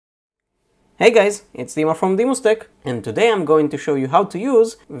Hey guys, it's Dima from DimusTech, and today I'm going to show you how to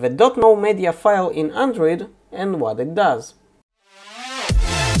use the .nomedia file in Android and what it does.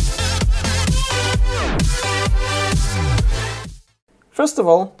 First of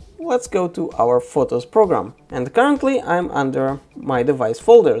all, let's go to our Photos program, and currently I'm under my device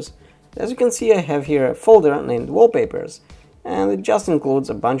folders. As you can see, I have here a folder named Wallpapers, and it just includes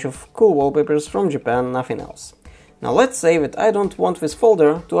a bunch of cool wallpapers from Japan, nothing else. Now let's say that I don't want this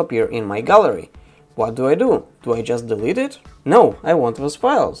folder to appear in my gallery. What do? Do I just delete it? No, I want those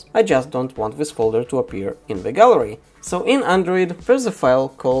files. I just don't want this folder to appear in the gallery. So in Android, there's a file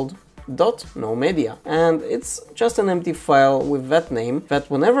called .nomedia, and it's just an empty file with that name that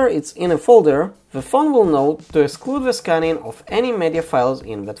whenever it's in a folder, the phone will know to exclude the scanning of any media files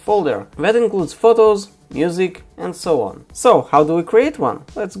in that folder. That includes photos, music, and so on. So how do we create one?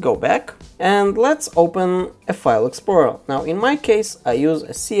 Let's go back and let's open a file explorer. Now in my case I use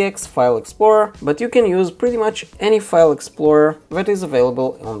a CX file explorer, but you can use pretty much any file explorer that is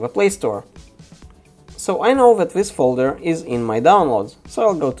available on the Play Store. So I know that this folder is in my downloads, so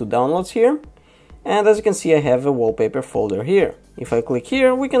I'll go to downloads here, and as you can see I have a wallpaper folder here. If I click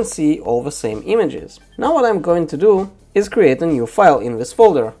here, we can see all the same images. Now what I'm going to do is create a new file in this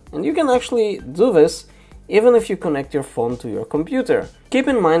folder, and you can actually do this even if you connect your phone to your computer. Keep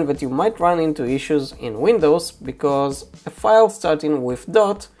in mind that you might run into issues in Windows because a file starting with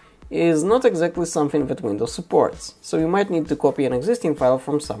dot is not exactly something that Windows supports, so you might need to copy an existing file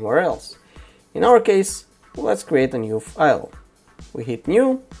from somewhere else. In our case, let's create a new file. We hit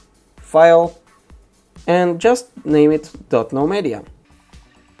New, File, and just name it .nomedia,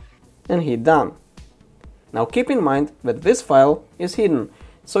 and hit Done. Now keep in mind that this file is hidden,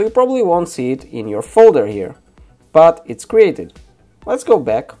 so you probably won't see it in your folder here, but it's created. Let's go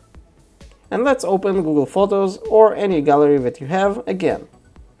back, and let's open Google Photos or any gallery that you have again.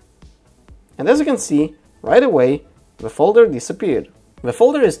 And as you can see, right away, the folder disappeared. The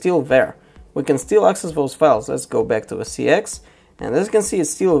folder is still there. We can still access those files. Let's go back to the CX, and as you can see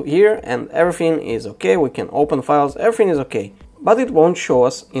it's still here and everything is okay. We can open files, everything is okay, but it won't show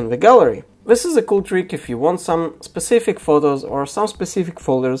us in the gallery. This is a cool trick if you want some specific photos or some specific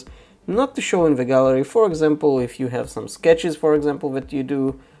folders not to show in the gallery. For example, if you have some sketches, for example, that you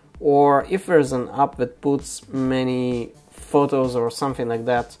do, or if there's an app that puts many photos or something like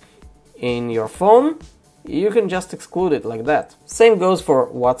that in your phone, you can just exclude it like that. Same goes for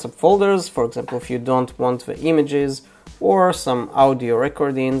WhatsApp folders. For example, if you don't want the images or some audio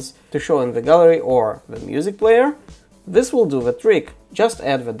recordings to show in the gallery or the music player, this will do the trick. Just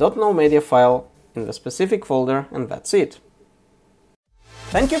add the .nomedia file in the specific folder and that's it.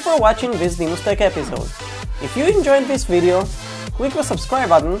 Thank you for watching this DimusTech episode. If you enjoyed this video, click the subscribe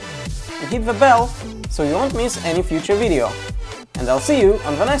button and hit the bell so you won't miss any future video. And I'll see you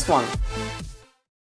on the next one.